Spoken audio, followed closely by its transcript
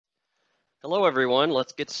Hello, everyone.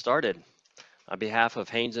 Let's get started. On behalf of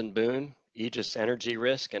Haynes and Boone, AEGIS Energy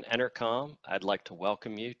Risk, and EnerCom, I'd like to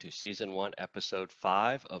welcome you to Season 1, Episode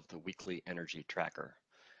 5 of the Weekly Energy Tracker.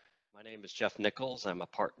 My name is Jeff Nichols. I'm a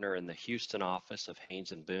partner in the Houston office of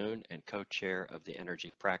Haynes and Boone and co-chair of the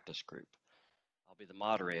Energy Practice Group. I'll be the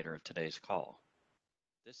moderator of today's call.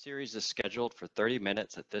 This series is scheduled for 30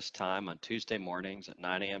 minutes at this time on Tuesday mornings at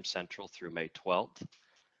 9 a.m. Central through May 12th.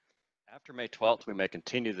 After May 12th, we may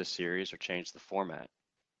continue the series or change the format.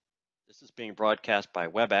 This is being broadcast by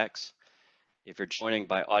WebEx. If you're joining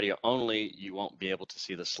by audio only, you won't be able to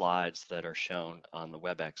see the slides that are shown on the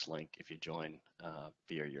WebEx link if you join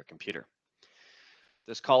via your computer.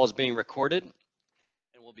 This call is being recorded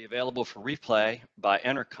and will be available for replay by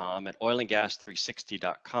EnerCom at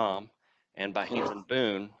oilandgas360.com and by Haynes and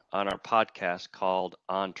Boone on our podcast called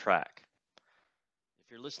On Track. If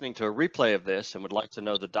you're listening to a replay of this and would like to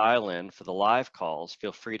know the dial-in for the live calls,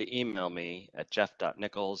 feel free to email me at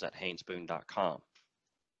jeff.nichols@haynesboone.com.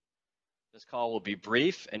 This call will be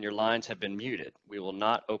brief and your lines have been muted. We will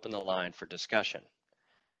not open the line for discussion.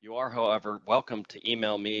 You are, however, welcome to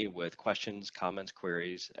email me with questions, comments,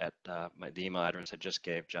 queries at the email address I just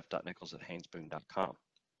gave, jeff.nichols@haynesboone.com.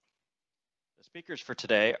 The speakers for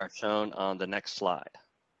today are shown on the next slide.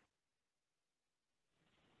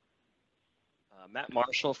 Matt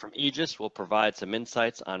Marshall from AEGIS will provide some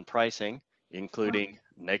insights on pricing, including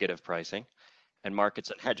negative pricing, and markets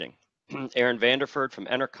and hedging. Aaron Vanderford from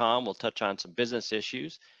EnerCom will touch on some business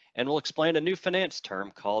issues and will explain a new finance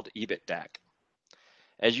term called EBITDA.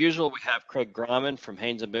 As usual, we have Craig Grauman from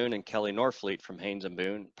Haynes and Boone and Kelly Norfleet from Haynes and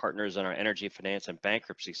Boone, partners in our energy, finance, and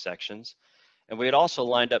bankruptcy sections. And we had also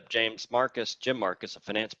lined up Jim Marcus, a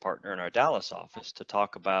finance partner in our Dallas office, to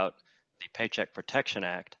talk about the Paycheck Protection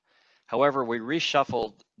Act. However, we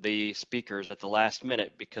reshuffled the speakers at the last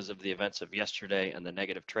minute because of the events of yesterday and the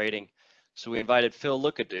negative trading. So we invited Phil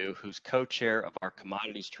Lookadoo, who's co-chair of our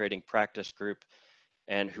commodities trading practice group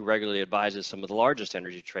and who regularly advises some of the largest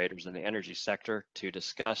energy traders in the energy sector, to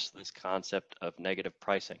discuss this concept of negative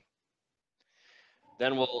pricing.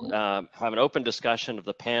 Then we'll have an open discussion of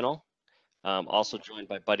the panel, also joined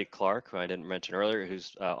by Buddy Clark, who I didn't mention earlier,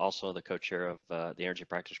 who's also the co-chair of the energy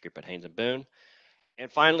practice group at Haynes and Boone. And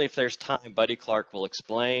finally, if there's time, Buddy Clark will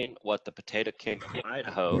explain what the Potato King from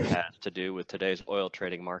Idaho has to do with today's oil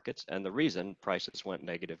trading markets and the reason prices went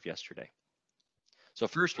negative yesterday. So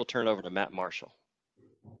first, we'll turn it over to Matt Marshall.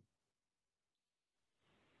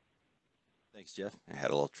 Thanks, Jeff. I had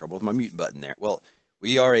a little trouble with my mute button there. Well,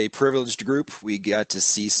 we are a privileged group. We got to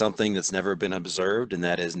see something that's never been observed, and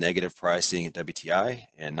that is negative pricing at WTI,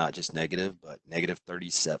 and not just negative, but negative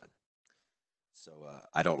 37. So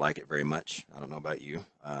I don't like it very much. I don't know about you.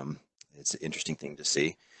 It's an interesting thing to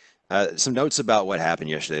see. Some notes about what happened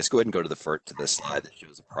yesterday. Let's go ahead and go to the slide that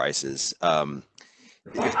shows the prices. It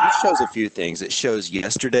shows a few things. It shows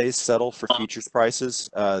yesterday's settle for futures prices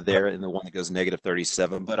there in the one that goes negative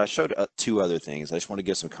 37. But I showed two other things. I just want to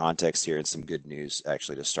give some context here and some good news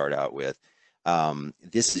actually to start out with.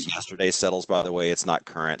 This is yesterday's settles, by the way. It's not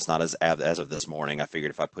current. It's not as of this morning. I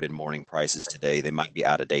figured if I put in morning prices today, they might be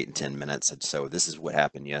out of date in 10 minutes. And so this is what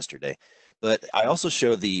happened yesterday. But I also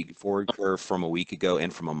showed the forward curve from a week ago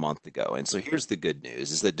and from a month ago. And so here's the good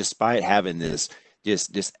news, is that despite having this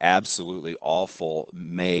just absolutely awful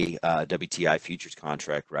May WTI futures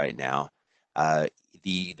contract right now,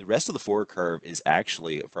 the rest of the forward curve is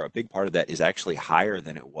actually, for a big part of that, is actually higher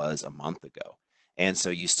than it was a month ago. And so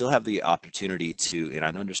you still have the opportunity to, and I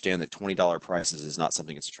understand that $20 prices is not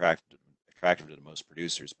something that's attractive to most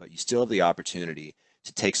producers, but you still have the opportunity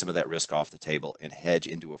to take some of that risk off the table and hedge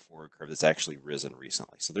into a forward curve that's actually risen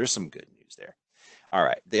recently. So there's some good news there. All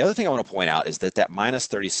right. The other thing I want to point out is that minus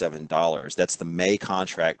 $37, that's the May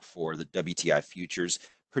contract for the WTI futures.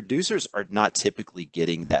 Producers are not typically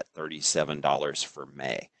getting that $37 for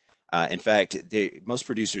May. In fact, most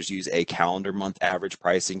producers use a calendar month average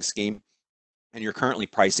pricing scheme, and you're currently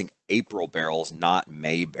pricing April barrels, not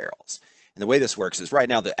May barrels. And the way this works is right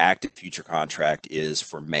now the active future contract is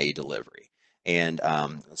for May delivery. And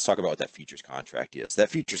let's talk about what that futures contract is. That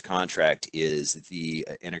futures contract is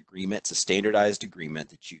an agreement. It's a standardized agreement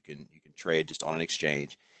that you can trade just on an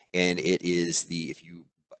exchange. And it is if you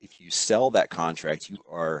sell that contract, you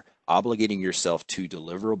are obligating yourself to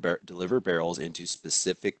deliver barrels into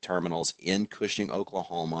specific terminals in Cushing,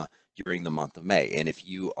 Oklahoma during the month of May. And if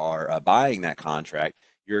you are buying that contract,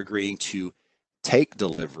 you're agreeing to take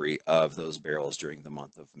delivery of those barrels during the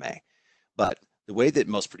month of May. But the way that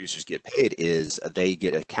most producers get paid is they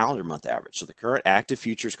get a calendar month average. So the current active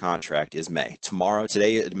futures contract is May.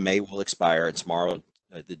 Today, May will expire, and tomorrow,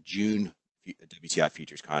 the June WTI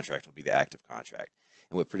futures contract will be the active contract.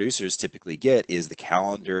 And what producers typically get is the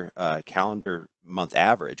calendar month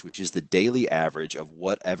average, which is the daily average of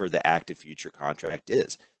whatever the active future contract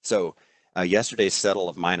is. So yesterday's settle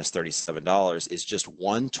of minus $37 is just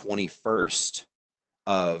 1/21st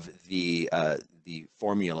of the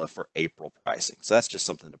formula for April pricing. So that's just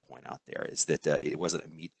something to point out there, is that it wasn't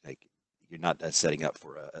like you're not setting up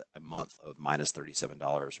for a month of minus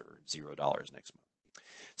 $37 or $0 next month.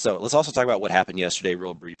 So let's also talk about what happened yesterday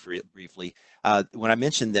real briefly. When I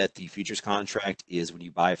mentioned that the futures contract is when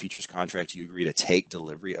you buy a futures contract, you agree to take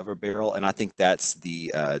delivery of a barrel, and I think that's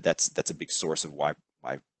that's a big source of why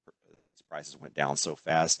prices went down so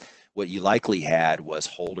fast. What you likely had was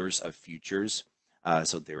holders of futures,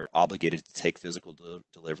 so they were obligated to take physical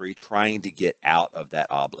delivery, trying to get out of that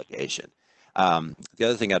obligation. The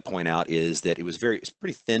other thing I'd point out is that it was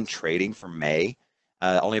pretty thin trading for May.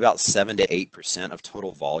 Only about 7 to 8% of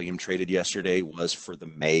total volume traded yesterday was for the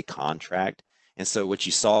May contract. And so what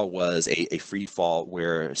you saw was a free fall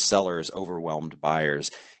where sellers overwhelmed buyers.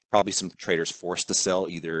 Probably some traders forced to sell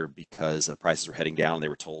either because the prices were heading down, they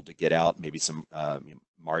were told to get out, maybe some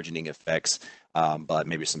margining effects, but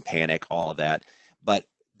maybe some panic, all of that. But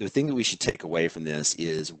the thing that we should take away from this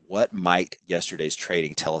is, what might yesterday's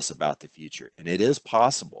trading tell us about the future? And it is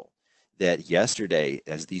possible that yesterday,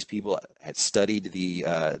 as these people had studied the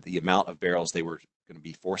amount of barrels they were going to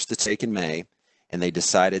be forced to take in May, and they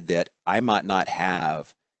decided that I might not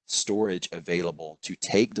have storage available to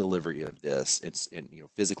take delivery of this and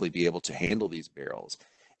physically be able to handle these barrels.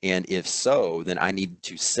 And if so, then I need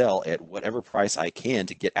to sell at whatever price I can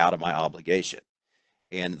to get out of my obligation.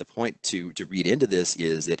 And the point to read into this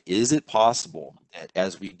is that, is it possible that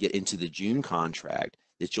as we get into the June contract,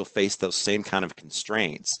 that you'll face those same kind of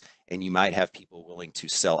constraints, and you might have people willing to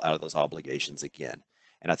sell out of those obligations again?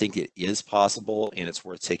 And I think it is possible, and it's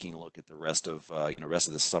worth taking a look at the rest of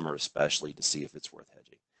the summer, especially, to see if it's worth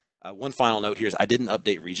hedging. One final note here is I didn't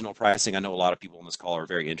update regional pricing. I know a lot of people on this call are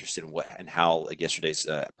very interested in what and how yesterday's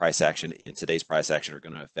price action and today's price action are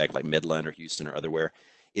going to affect like Midland or Houston or otherwhere.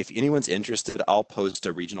 If anyone's interested, I'll post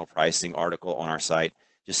a regional pricing article on our site.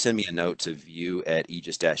 Just send me a note to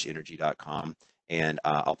view@aegis-energy.com, and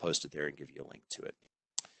I'll post it there and give you a link to it.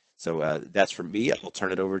 So that's from me. I'll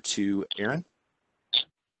turn it over to Aaron.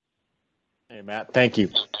 Hey, Matt, thank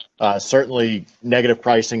you. Certainly, negative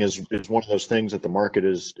pricing is one of those things that the market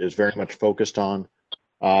is very much focused on.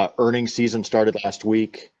 Earnings season started last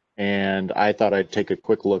week, and I thought I'd take a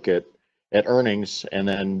quick look at earnings and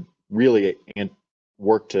then really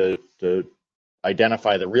work to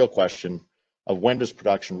identify the real question of, when does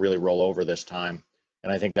production really roll over this time?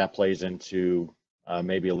 And I think that plays into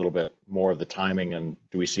maybe a little bit more of the timing, and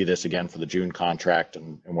do we see this again for the June contract,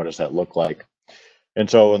 and what does that look like? And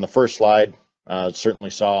so in the first slide, certainly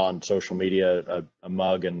saw on social media a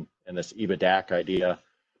mug and this EBITDA idea.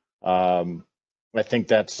 I think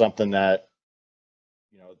that's something that,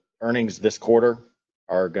 earnings this quarter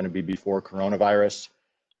are going to be before coronavirus.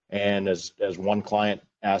 And as one client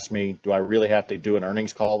asked me, do I really have to do an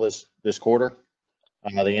earnings call this quarter?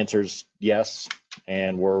 The answer is yes,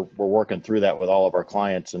 and we're working through that with all of our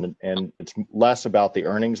clients, and it's less about the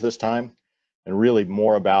earnings this time, and really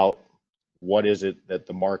more about what is it that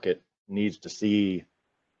the market needs to see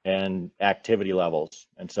and activity levels.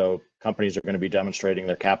 And so companies are going to be demonstrating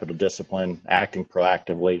their capital discipline, acting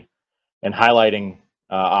proactively, and highlighting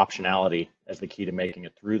optionality as the key to making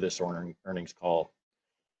it through this earnings call.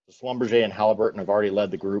 The Schlumberger and Halliburton have already led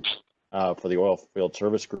the group for the oil field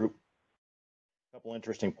service group. A couple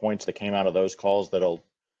interesting points that came out of those calls that'll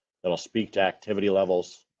speak to activity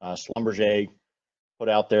levels. Schlumberger put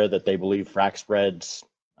out there that they believe frac spreads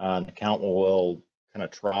the count will kind of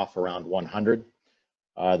trough around 100.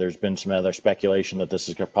 There's been some other speculation that this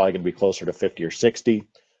is probably going to be closer to 50 or 60.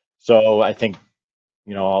 So I think,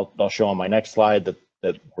 I'll show on my next slide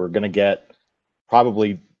that we're going to get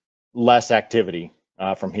probably less activity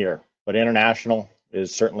from here. But international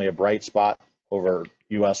is certainly a bright spot over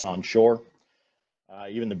U.S. onshore.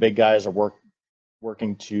 Even the big guys are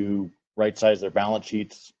working to right-size their balance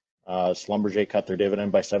sheets. Schlumberger cut their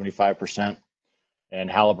dividend by 75%. And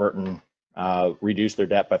Halliburton reduced their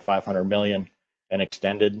debt by $500 million and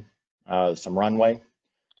extended some runway.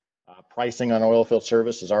 Pricing on oilfield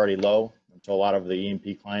service is already low, and so a lot of the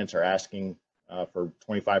E&P clients are asking for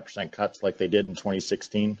 25% cuts like they did in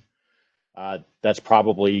 2016. That's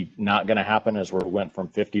probably not going to happen, as we went from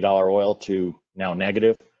 $50 oil to now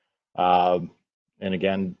negative. And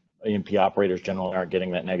again, E&P operators generally aren't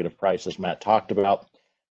getting that negative price, as Matt talked about.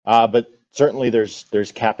 But certainly there's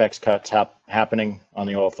CapEx cuts happening on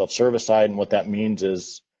the oilfield service side, and what that means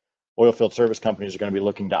is oilfield service companies are going to be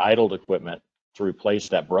looking to idled equipment to replace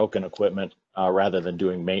that broken equipment rather than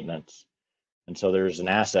doing maintenance. And so there's an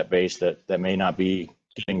asset base that may not be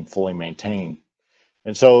getting fully maintained.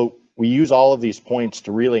 And so we use all of these points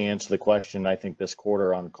to really answer the question, I think, this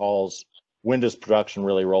quarter on calls, when does production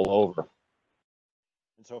really roll over?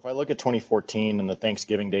 And so if I look at 2014 and the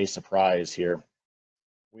Thanksgiving Day surprise here,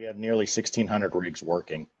 we had nearly 1,600 rigs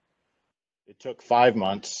working. It took 5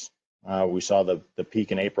 months. We saw the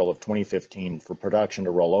peak in April of 2015 for production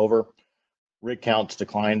to roll over. Rig counts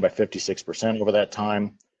declined by 56% over that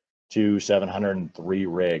time to 703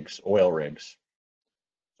 rigs, oil rigs.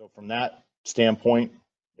 So from that standpoint,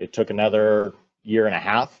 it took another year and a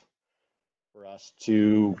half for us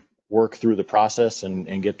to work through the process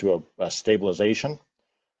and get to a stabilization.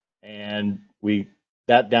 And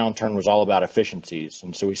that downturn was all about efficiencies.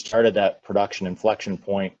 And so we started that production inflection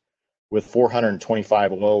point with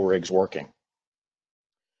 425 oil rigs working.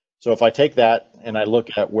 So if I take that and I look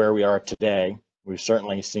at where we are today, we've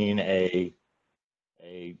certainly seen a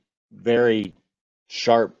very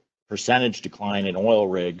sharp percentage decline in oil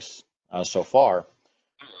rigs so far.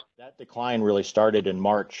 That decline really started in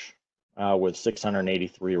March with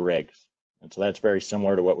 683 rigs. And so that's very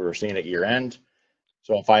similar to what we were seeing at year end.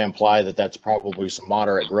 So if I imply that that's probably some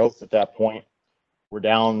moderate growth at that point, we're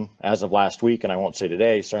down as of last week, and I won't say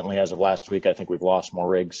today, certainly as of last week, I think we've lost more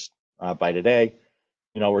rigs by today.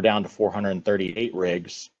 We're down to 438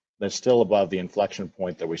 rigs. That's still above the inflection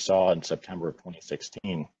point that we saw in September of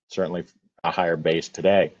 2016, certainly a higher base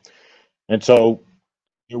today. And so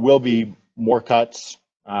there will be more cuts.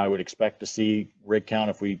 I would expect to see rig count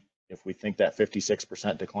if we think that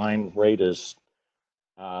 56% decline rate is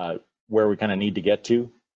where we kind of need to get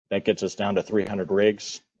to. That gets us down to 300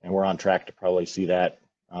 rigs, and we're on track to probably see that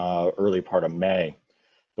early part of May.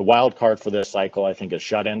 The wild card for this cycle, I think, is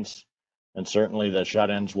shut-ins, and certainly the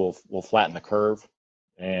shut-ins will flatten the curve,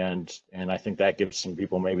 and I think that gives some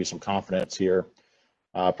people maybe some confidence here,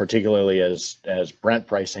 particularly as Brent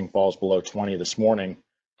pricing falls below 20 this morning,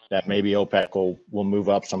 that maybe OPEC will move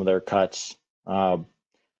up some of their cuts.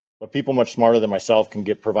 But people much smarter than myself can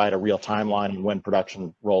provide a real timeline on when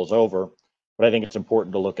production rolls over. But I think it's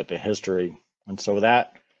important to look at the history. And so with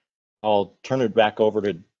that, I'll turn it back over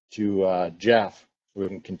to Jeff, so we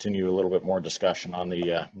can continue a little bit more discussion on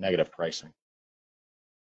the negative pricing.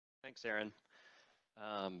 Thanks, Aaron.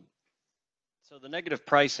 So the negative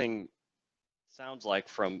pricing sounds like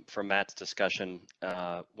from Matt's discussion,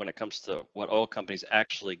 when it comes to what oil companies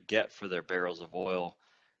actually get for their barrels of oil,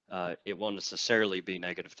 it won't necessarily be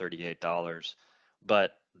negative $38,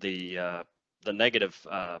 but the negative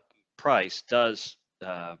price does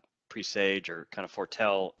presage or kind of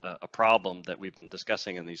foretell a problem that we've been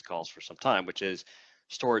discussing in these calls for some time, which is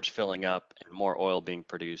storage filling up and more oil being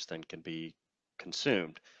produced than can be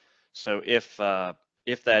consumed. So if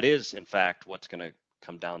that is in fact what's going to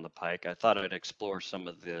come down the pike, I thought I'd explore some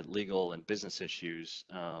of the legal and business issues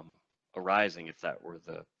arising if that were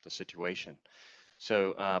the situation.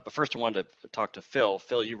 So, but first I wanted to talk to Phil.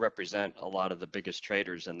 Phil, you represent a lot of the biggest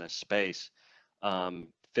traders in this space,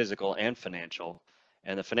 physical and financial.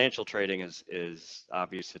 And the financial trading is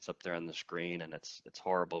obvious. It's up there on the screen, and it's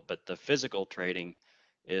horrible. But the physical trading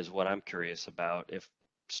is what I'm curious about. If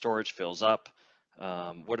storage fills up,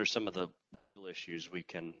 what are some of the issues we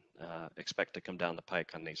can expect to come down the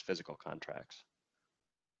pike on these physical contracts?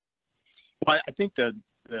 Well, I think the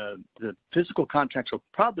physical contracts will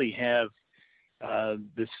probably have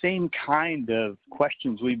the same kind of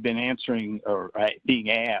questions we've been answering or being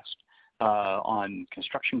asked on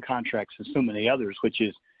construction contracts and so many others, which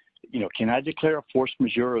is, can I declare a force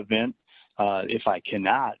majeure event? If I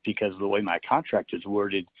cannot, because of the way my contract is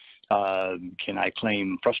worded, can I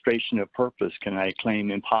claim frustration of purpose? Can I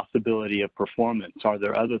claim impossibility of performance? Are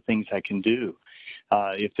there other things I can do?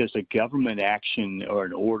 If there's a government action or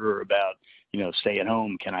an order about, stay at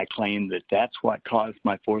home, can I claim that that's what caused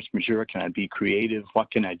my force majeure? Can I be creative?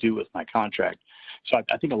 What can I do with my contract? So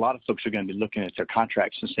I think a lot of folks are going to be looking at their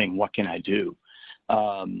contracts and saying, what can I do?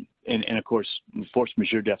 And of course, force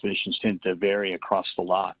majeure definitions tend to vary across the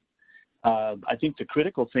lot. I think the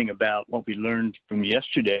critical thing about what we learned from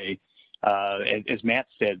yesterday, as Matt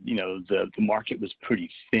said, the market was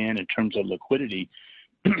pretty thin in terms of liquidity.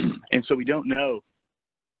 And so we don't know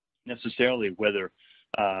necessarily whether,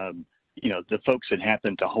 the folks that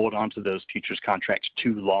happened to hold on to those futures contracts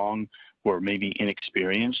too long were maybe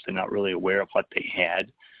inexperienced and not really aware of what they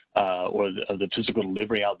had, or the physical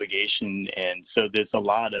delivery obligation. And so there's a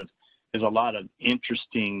lot of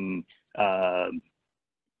interesting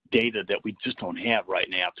data that we just don't have right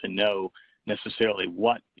now to know necessarily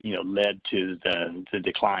what led to the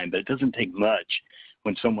decline. But it doesn't take much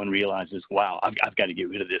when someone realizes, wow, I've got to get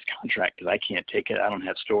rid of this contract because I can't take it. I don't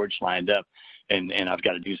have storage lined up, and I've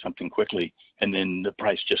got to do something quickly. And then the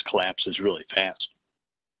price just collapses really fast.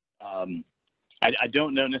 I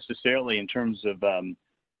don't know necessarily in terms of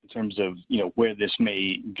where this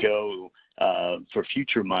may go for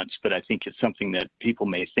future months, but I think it's something that people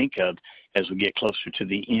may think of as we get closer to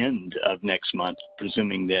the end of next month,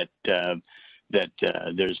 presuming that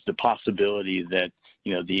there's the possibility that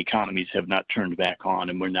the economies have not turned back on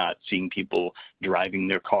and we're not seeing people driving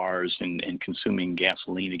their cars and consuming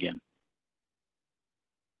gasoline again.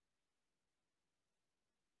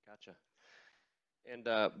 Gotcha.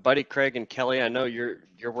 And Buddy, Craig, and Kelly, I know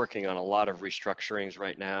you're working on a lot of restructurings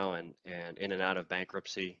right now and in and out of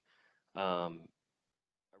bankruptcy. I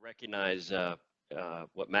recognize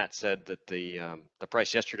what Matt said, that the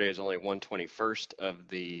price yesterday is only 1/21st of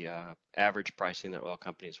the average pricing that oil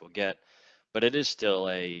companies will get, but it is still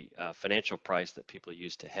a financial price that people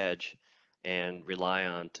use to hedge and rely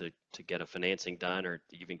on to get a financing done or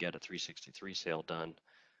even get a 363 sale done.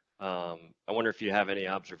 I wonder if you have any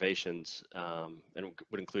observations, and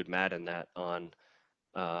would include Matt in that, on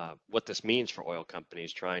what this means for oil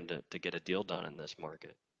companies trying to get a deal done in this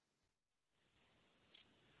market.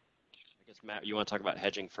 I guess, Matt, you want to talk about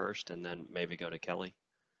hedging first and then maybe go to Kelly?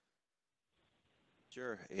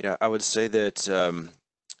 Sure. I would say that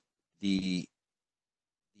the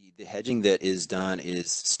hedging that is done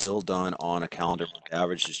is still done on a calendar month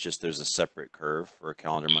average. It's just there's a separate curve for a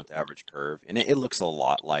calendar month average curve, and it looks a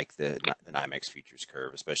lot like the NYMEX futures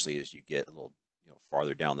curve, especially as you get a little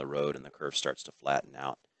farther down the road and the curve starts to flatten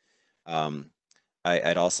out.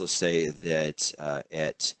 I'd also say that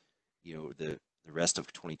at the rest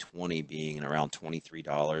of 2020 being around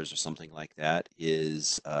 $23 or something like that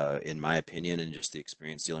is, in my opinion, and just the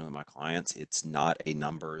experience dealing with my clients, it's not a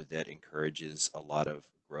number that encourages a lot of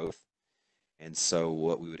growth. And so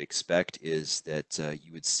what we would expect is that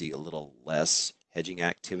you would see a little less hedging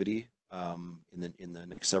activity in the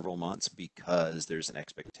next several months, because there's an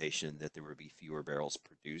expectation that there will be fewer barrels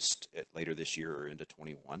produced later this year or into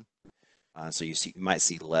 21. So you might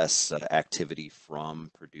see less activity from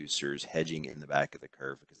producers hedging in the back of the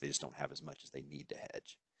curve because they just don't have as much as they need to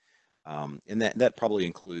hedge. And that probably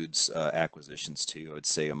includes acquisitions too. I would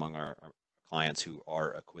say among our clients who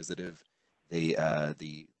are acquisitive, the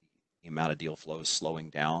amount of deal flow is slowing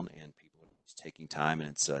down, and people are just taking time, and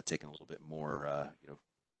it's taking a little bit more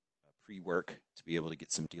pre-work to be able to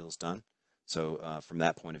get some deals done. So from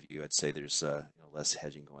that point of view, I'd say there's less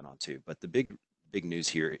hedging going on too. But the big news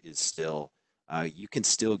here is still you can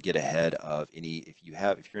still get ahead of if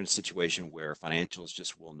you're in a situation where financials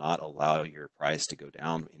just will not allow your price to go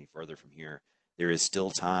down any further from here, there is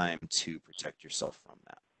still time to protect yourself from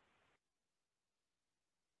that.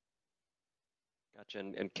 Gotcha.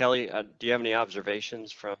 And Kelly, do you have any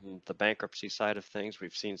observations from the bankruptcy side of things?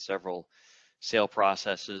 We've seen several sale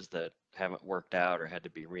processes that haven't worked out or had to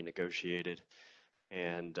be renegotiated.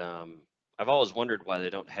 And I've always wondered why they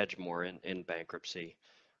don't hedge more in bankruptcy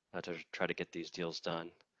to try to get these deals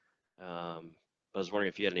done. I was wondering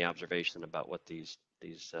if you had any observation about what these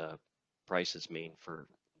prices mean for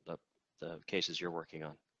the cases you're working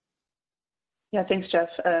on. Yeah, thanks, Jeff.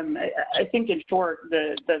 I think in short,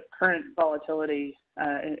 the current volatility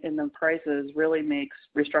in the prices really makes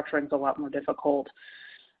restructurings a lot more difficult.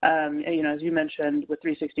 As you mentioned, with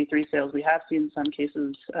 363 sales, we have seen some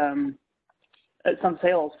cases, some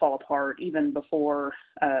sales fall apart even before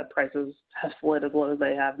prices have slid as low as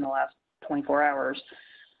they have in the last 24 hours.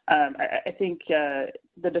 I think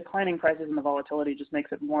the declining prices and the volatility just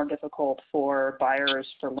makes it more difficult for buyers,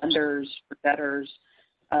 for lenders, for debtors,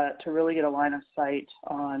 to really get a line of sight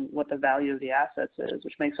on what the value of the assets is,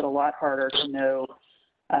 which makes it a lot harder to know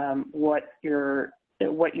what you're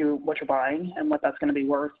buying and what that's going to be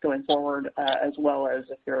worth going forward, as well as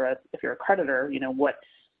if you're a creditor,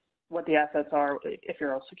 what the assets are. If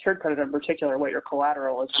you're a secured creditor in particular, what your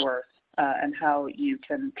collateral is worth, and how you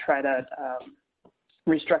can try to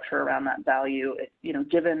restructure around that value.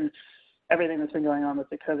 Given everything that's been going on with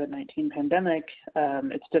the COVID-19 pandemic,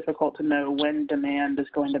 it's difficult to know when demand is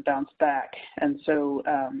going to bounce back. And so,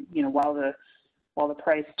 while the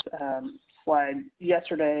price slide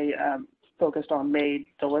yesterday focused on May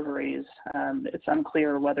deliveries, it's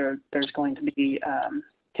unclear whether there's going to be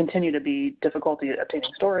continue to be difficulty obtaining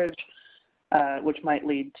storage, which might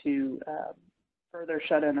lead to further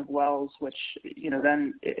shut-in of wells, which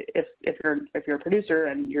then if you're a producer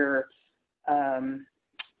and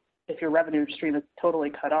if your revenue stream is totally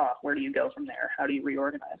cut off, where do you go from there? How do you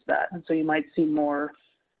reorganize that? And so you might see more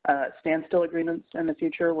standstill agreements in the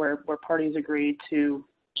future where parties agree to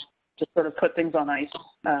to sort of put things on ice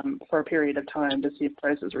for a period of time to see if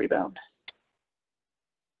prices rebound.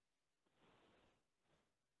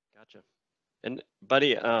 Gotcha. And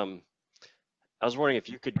Buddy, I was wondering if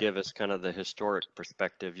you could give us kind of the historic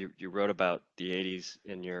perspective. You wrote about the 80s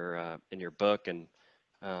in your book, and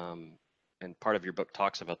part of your book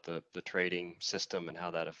talks about the trading system and how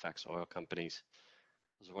that affects oil companies.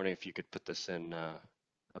 I was wondering if you could put this in a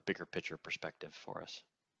bigger picture perspective for us.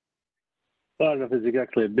 Well, I don't know if it's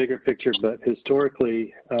exactly a bigger picture, but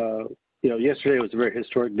historically, yesterday was a very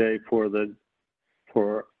historic day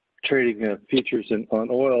for trading futures on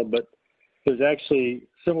oil, but there's actually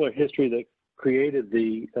similar history that created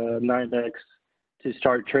the NYMEX to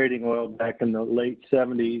start trading oil back in the late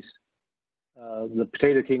 70s. The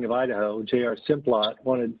potato king of Idaho, J.R. Simplot,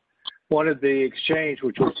 wanted the exchange,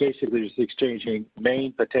 which was basically just exchanging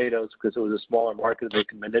Maine potatoes because it was a smaller market, they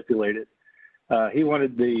could manipulate it. He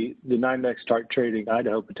wanted the NYMEX start trading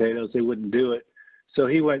Idaho potatoes. They wouldn't do it. So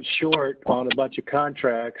he went short on a bunch of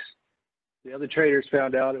contracts. The other traders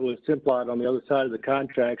found out it was Simplot on the other side of the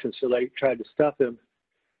contracts, and so they tried to stuff him.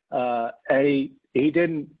 And he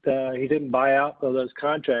didn't buy out of those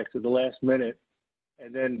contracts at the last minute,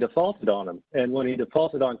 and then defaulted on them. And when he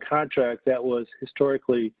defaulted on contract, that was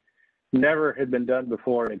historically never had been done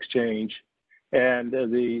before in exchange. And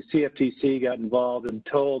the CFTC got involved and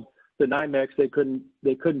told the NYMEX they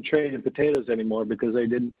couldn't trade in potatoes anymore because they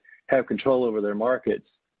didn't have control over their markets.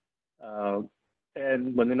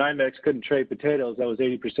 And when the NYMEX couldn't trade potatoes, that was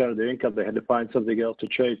 80% of their income. They had to find something else to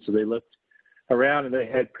trade. So they looked around, and they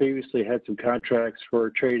had previously had some contracts for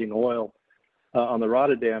trading oil on the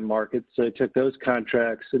Rotterdam market. So they took those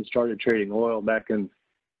contracts and started trading oil back in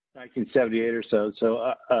 1978 or so.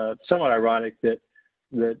 So somewhat ironic that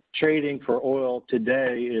trading for oil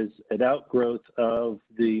today is an outgrowth of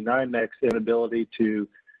the NYMEX inability to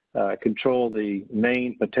control the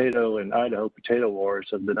Maine potato and Idaho potato wars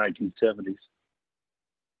of the 1970s.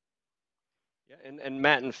 Yeah, and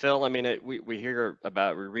Matt and Phil, I mean, we read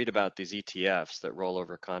about these ETFs that roll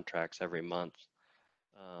over contracts every month.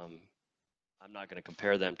 I'm not going to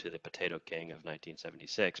compare them to the Potato King of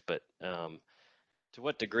 1976, but to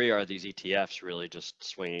what degree are these ETFs really just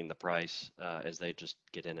swinging the price as they just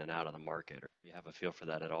get in and out of the market? Or do you have a feel for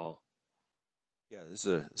that at all? Yeah, this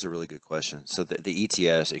is a really good question. So the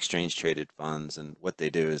ETFs, exchange traded funds, and what they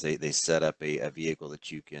do is they set up a vehicle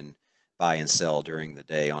that you can buy and sell during the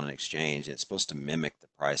day on an exchange. It's supposed to mimic the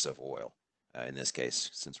price of oil in this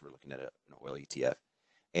case, since we're looking at an oil ETF.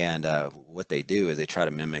 And what they do is they try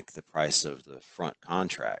to mimic the price of the front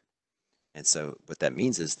contract. And so what that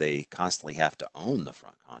means is they constantly have to own the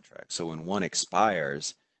front contract. So when one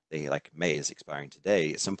expires, like May is expiring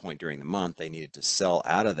today, at some point during the month, they needed to sell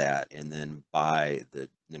out of that and then buy the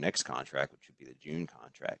next contract, which would be the June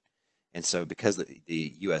contract. And so because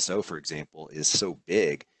the USO, for example, is so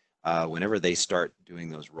big, whenever they start doing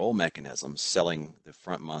those roll mechanisms, selling the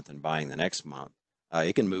front month and buying the next month,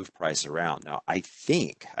 it can move price around. Now, I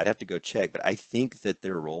think, I'd have to go check, but I think that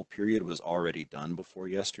their roll period was already done before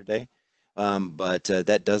yesterday. But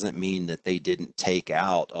that doesn't mean that they didn't take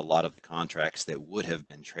out a lot of the contracts that would have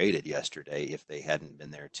been traded yesterday if they hadn't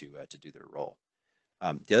been there to do their roll.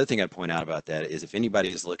 The other thing I'd point out about that is if anybody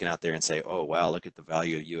is looking out there and say, oh, wow, look at the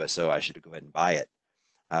value of USO, I should go ahead and buy it.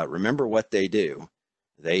 Remember what they do.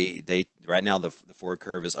 They right now the forward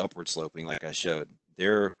curve is upward sloping, like I showed.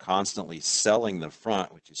 They're constantly selling the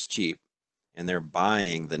front, which is cheap, and they're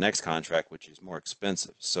buying the next contract, which is more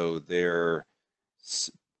expensive. So they're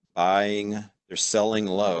selling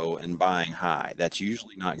low and buying high. That's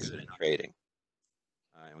usually not good in trading.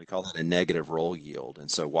 And we call that a negative roll yield. And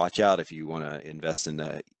so watch out if you want to invest in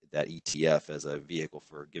that ETF as a vehicle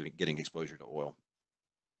for getting exposure to oil.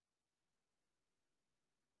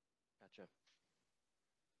 Gotcha.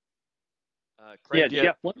 Craig, yeah,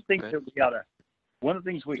 Jeff, one of the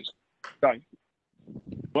things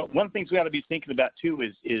we ought to be thinking about too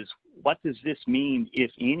is what does this mean,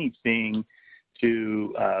 if anything,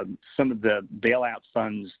 to some of the bailout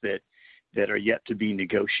funds that are yet to be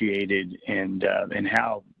negotiated, and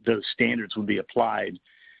how those standards will be applied.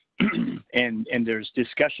 and there's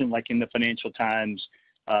discussion, like in the Financial Times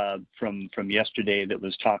from yesterday, that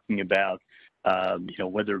was talking about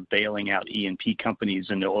whether bailing out E&P companies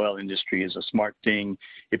in the oil industry is a smart thing.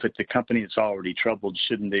 If it's a company that's already troubled,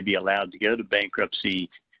 shouldn't they be allowed to go to bankruptcy,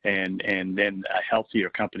 and then a healthier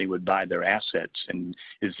company would buy their assets? And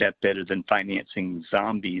is that better than financing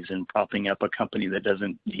zombies and propping up a company that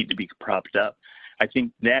doesn't need to be propped up? I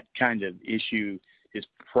think that kind of issue is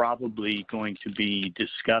probably going to be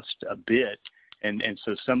discussed a bit, and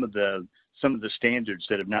so some of the standards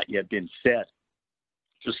that have not yet been set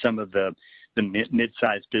for some of the the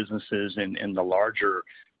mid-sized businesses and the larger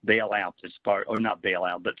bailout that's part, or not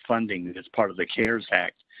bailout, but funding that's part of the CARES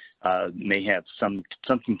Act may have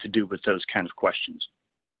something to do with those kind of questions.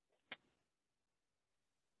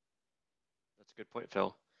 That's a good point,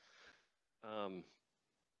 Phil.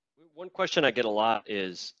 One question I get a lot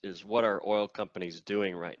is what are oil companies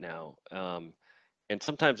doing right now? And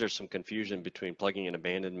sometimes there's some confusion between plugging and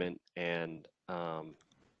abandonment and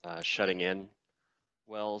shutting in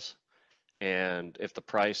wells. And if the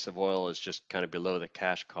price of oil is just kind of below the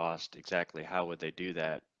cash cost, exactly how would they do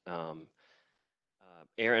that?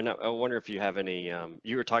 Aaron, I wonder if you have any,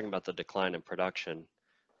 you were talking about the decline in production.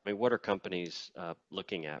 I mean, what are companies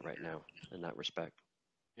looking at right now in that respect?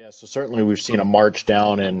 Yeah, so certainly we've seen a march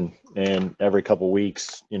down in every couple of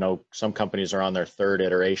weeks. You know, some companies are on their third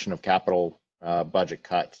iteration of capital budget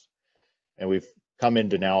cuts, and we've come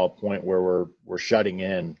into now a point where we're shutting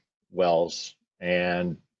in wells,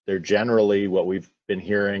 and they're generally, what we've been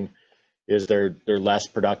hearing is they're less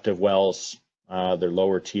productive wells, they're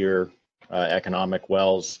lower tier economic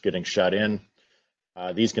wells getting shut in.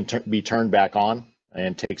 These can be turned back on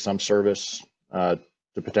and take some service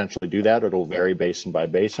to potentially do that. It'll vary basin by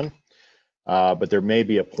basin, but there may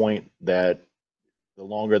be a point that the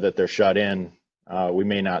longer that they're shut in, we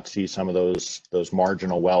may not see some of those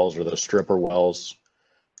marginal wells or those stripper wells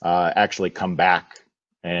actually come back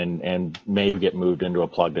and may get moved into a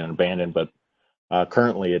plugged and abandoned. But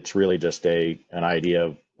currently, it's really just an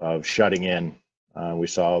idea of shutting in. We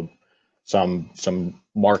saw some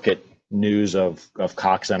market news of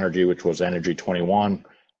Cox Energy, which was Energy 21,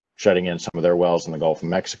 shutting in some of their wells in the Gulf of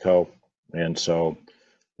Mexico. And so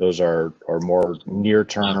those are more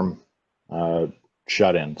near-term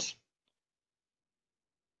shut-ins.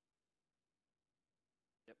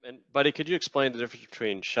 And Buddy, could you explain the difference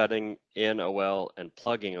between shutting in a well and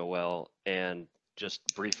plugging a well, and just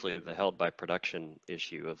briefly the held by production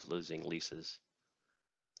issue of losing leases?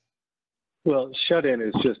 Well, shut-in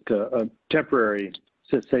is just a temporary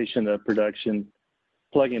cessation of production.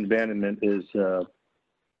 Plugging and abandonment is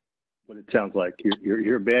what it sounds like.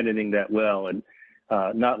 You're abandoning that well and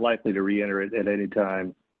not likely to re-enter it at any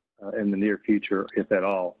time in the near future, if at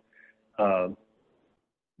all.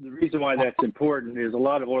 The reason why that's important is a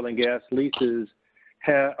lot of oil and gas leases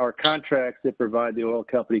are contracts that provide the oil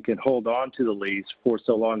company can hold on to the lease for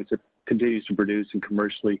so long as it continues to produce in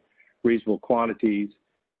commercially reasonable quantities.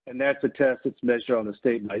 And that's a test that's measured on a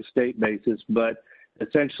state-by-state basis. But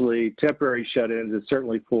essentially, temporary shut-ins is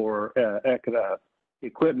certainly for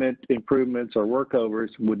equipment improvements or workovers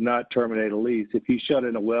would not terminate a lease. If you shut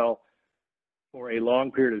in a well for a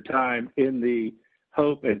long period of time in the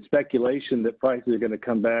hope and speculation that prices are going to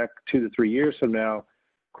come back 2 to 3 years from now,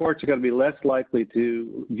 courts are going to be less likely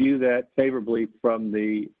to view that favorably from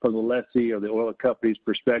the lessee or the oil company's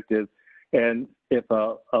perspective. And if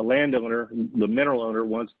a landowner, the mineral owner,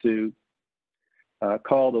 wants to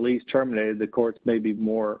call the lease terminated, the courts may be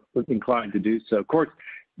more inclined to do so. Courts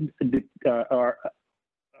are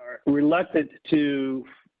reluctant to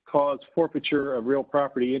cause forfeiture of real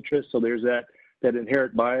property interest, so there's that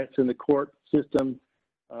inherent bias in the court system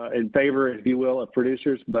in favor, if you will, of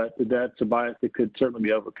producers, but that's a bias that could certainly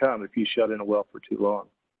be overcome if you shut in a well for too long.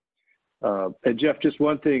 And Jeff, just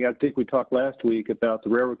one thing, I think we talked last week about the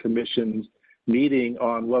Railroad Commission's meeting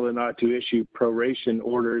on whether or not to issue proration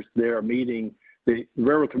orders. They are meeting, the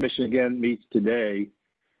Railroad Commission again meets today,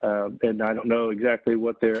 and I don't know exactly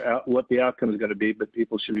what the outcome is going to be, but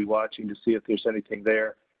people should be watching to see if there's anything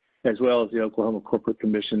there, as well as the Oklahoma Corporate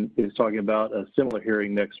Commission is talking about a similar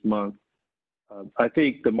hearing next month. I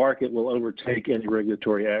think the market will overtake any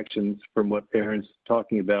regulatory actions from what Aaron's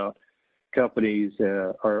talking about. Companies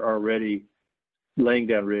are already laying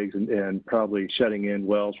down rigs and probably shutting in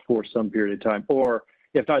wells for some period of time, or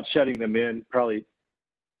if not shutting them in, probably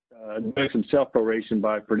doing some self-proration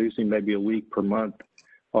by producing maybe a week per month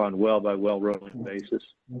on well-by-well rolling basis.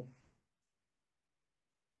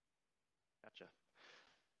 Gotcha.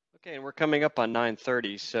 Okay, and we're coming up on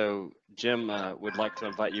 9:30, so Jim would like to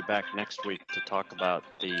invite you back next week to talk about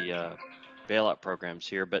the bailout programs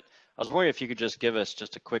here, but I was wondering if you could just give us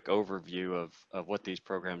just a quick overview of what these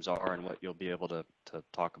programs are and what you'll be able to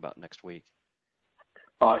talk about next week.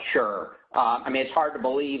 Sure. I mean, it's hard to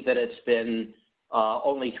believe that it's been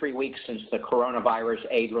only 3 weeks since the Coronavirus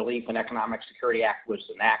Aid, Relief, and Economic Security Act was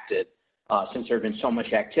enacted, since there has been so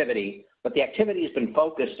much activity. But the activity has been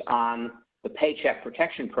focused on the Paycheck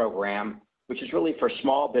Protection Program, which is really for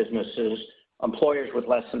small businesses, employers with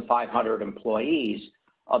less than 500 employees.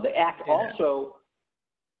 The Act also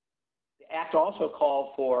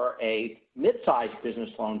called for a mid-sized business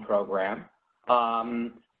loan program,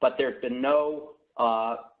 but there's been no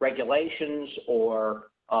regulations or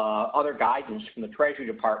other guidance from the Treasury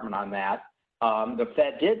Department on that. The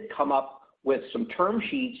Fed did come up with some term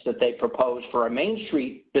sheets that they proposed for a Main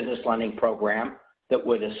Street business lending program that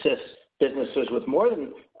would assist businesses with more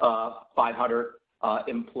than 500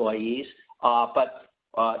 employees, but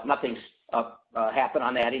nothing's happened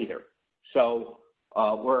on that either. So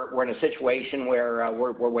we're in a situation where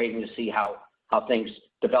we're waiting to see how things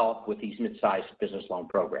develop with these mid-sized business loan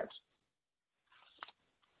programs.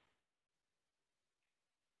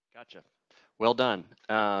 Gotcha. Well done.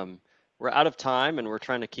 We're out of time, and we're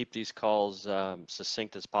trying to keep these calls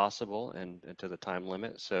succinct as possible and to the time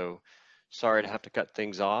limit. So sorry to have to cut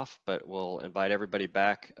things off, but we'll invite everybody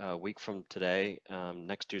back a week from today,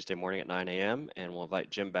 next Tuesday morning at 9 a.m., and we'll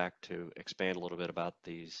invite Jim back to expand a little bit about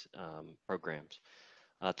these programs.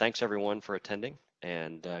 Thanks, everyone, for attending,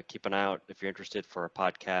 and keep an eye out if you're interested for our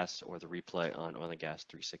podcast or the replay on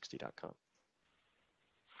oilandgas360.com.